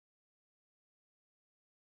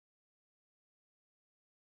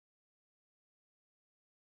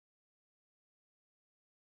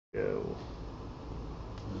go.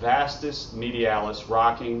 Vastus medialis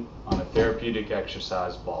rocking on a therapeutic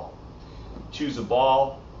exercise ball. Choose a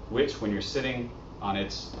ball which, when you're sitting on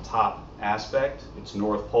its top aspect, its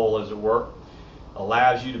north pole as it were,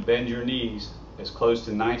 allows you to bend your knees as close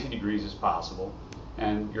to 90 degrees as possible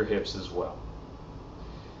and your hips as well.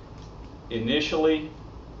 Initially,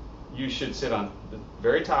 you should sit on the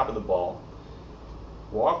very top of the ball,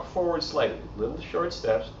 walk forward slightly, little short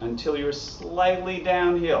steps, until you're slightly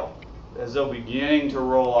downhill, as though beginning to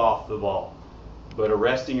roll off the ball, but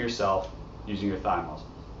arresting yourself using your thigh muscles.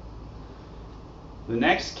 The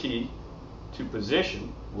next key to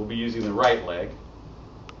position will be using the right leg,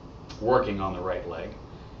 working on the right leg,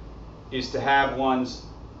 is to have one's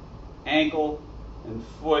ankle and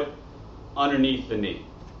foot underneath the knee.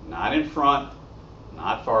 Not in front,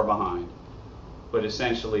 not far behind, but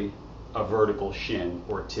essentially a vertical shin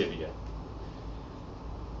or tibia.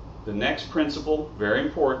 The next principle, very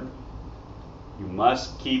important, you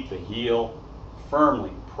must keep the heel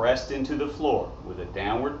firmly pressed into the floor with a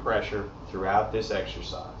downward pressure throughout this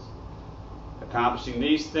exercise. Accomplishing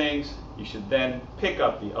these things, you should then pick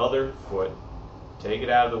up the other foot, take it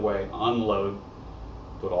out of the way, unload,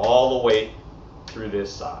 put all the weight through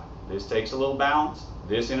this side. This takes a little balance.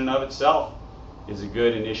 This in and of itself is a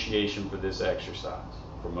good initiation for this exercise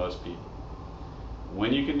for most people.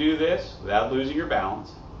 When you can do this without losing your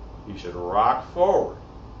balance, you should rock forward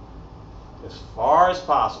as far as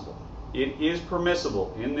possible. It is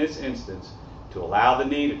permissible in this instance to allow the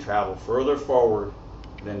knee to travel further forward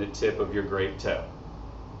than the tip of your great toe.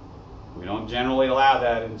 We don't generally allow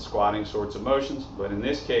that in squatting sorts of motions, but in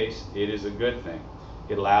this case, it is a good thing.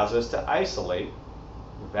 It allows us to isolate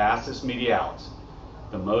the vastus medialis,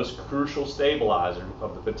 the most crucial stabilizer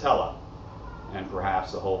of the patella, and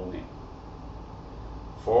perhaps the whole knee.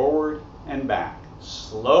 Forward and back,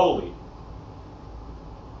 slowly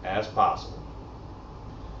as possible.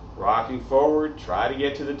 Rocking forward, try to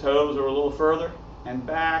get to the toes or a little further, and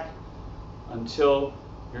back until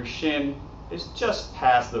your shin is just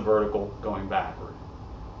past the vertical, going backward.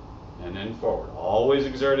 And then forward, always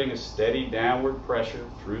exerting a steady downward pressure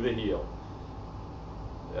through the heel.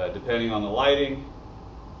 Depending on the lighting,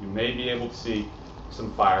 you may be able to see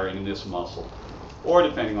some firing in this muscle, or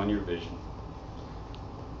depending on your vision.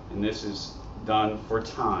 And this is done for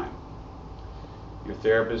time. Your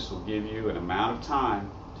therapist will give you an amount of time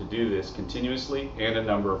to do this continuously and a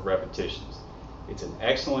number of repetitions. It's an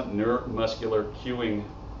excellent neuromuscular cueing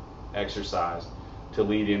exercise to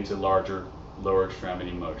lead into larger lower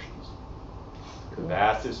extremity motions.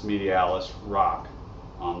 Vastus medialis rock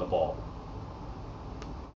on the ball.